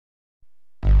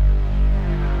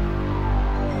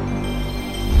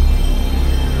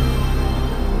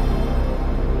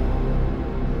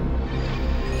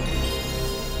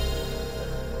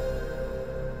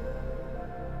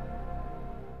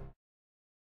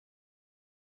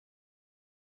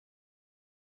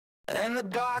And the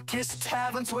darkest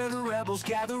taverns where the rebels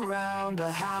gather round.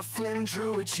 A halfling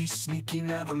druid, she's sneaky,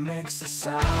 never makes a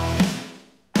sound.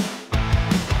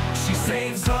 She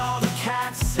saves all the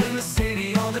cats in the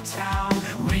city or the town.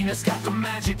 Rena's got the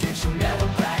magic and she'll never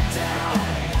back down.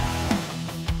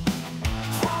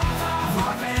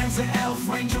 Rockman's an elf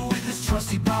ranger with his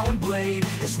trusty bow and blade.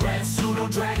 His red pseudo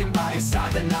dragon by his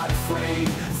side, they're not afraid.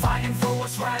 Fighting for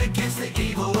what's right against the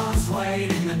evil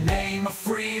unswayed. In the name of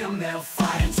freedom, they'll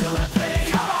fight until they're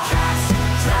paid. Come on! Cats,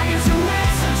 dragons, and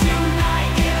wizards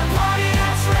unite in a party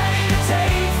that's ready to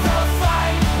take the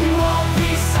fight. We won't be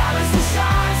silenced, we'll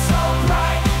shine so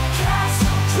bright. Cats,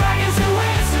 dragons, and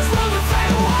wizards will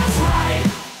defend what's right.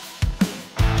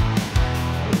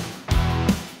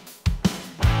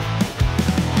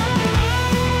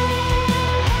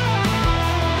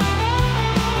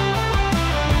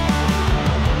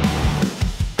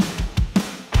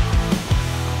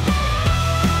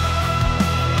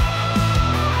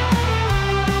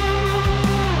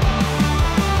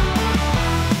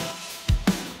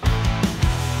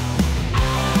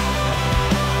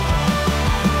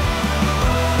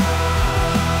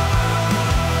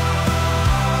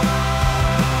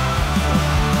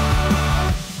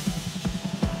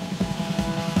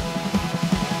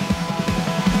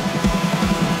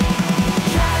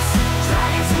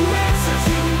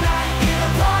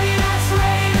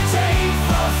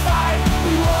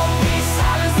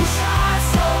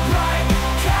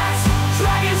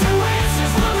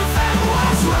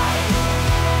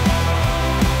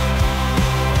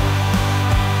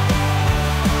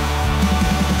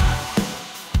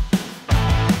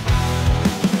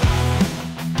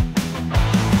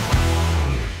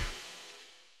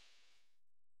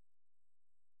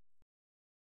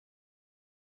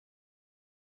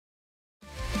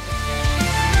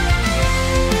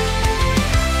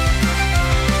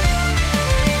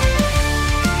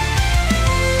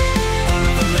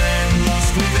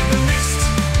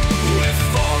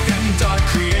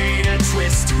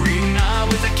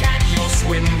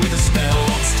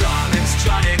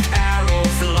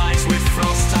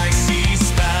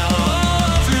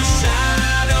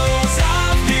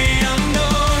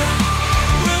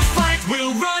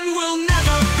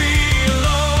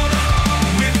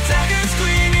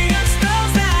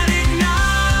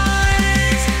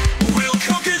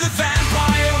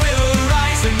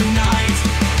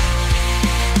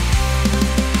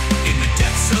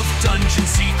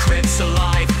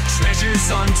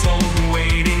 Untold,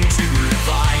 waiting to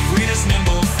revive. Rita's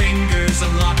nimble fingers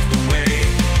unlock the way.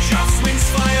 Just wings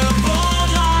fireball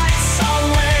lights our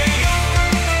way.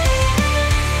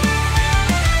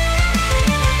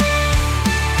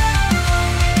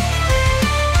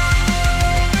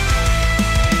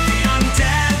 The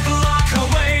undead block our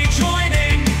way,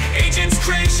 joining agents,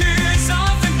 creatures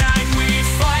of the night. We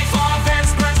fight for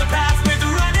vents, burns the path with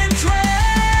run and trade.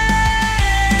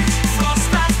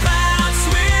 Frost bats bounce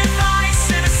with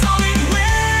ice and a solid wind.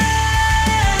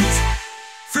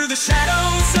 Through the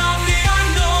shadows of the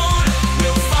unknown,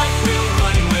 we'll fight, we'll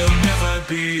run, we'll never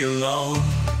be alone.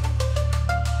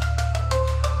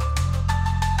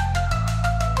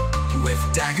 With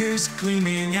daggers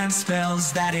gleaming and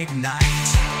spells that ignite,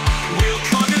 we'll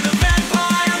conquer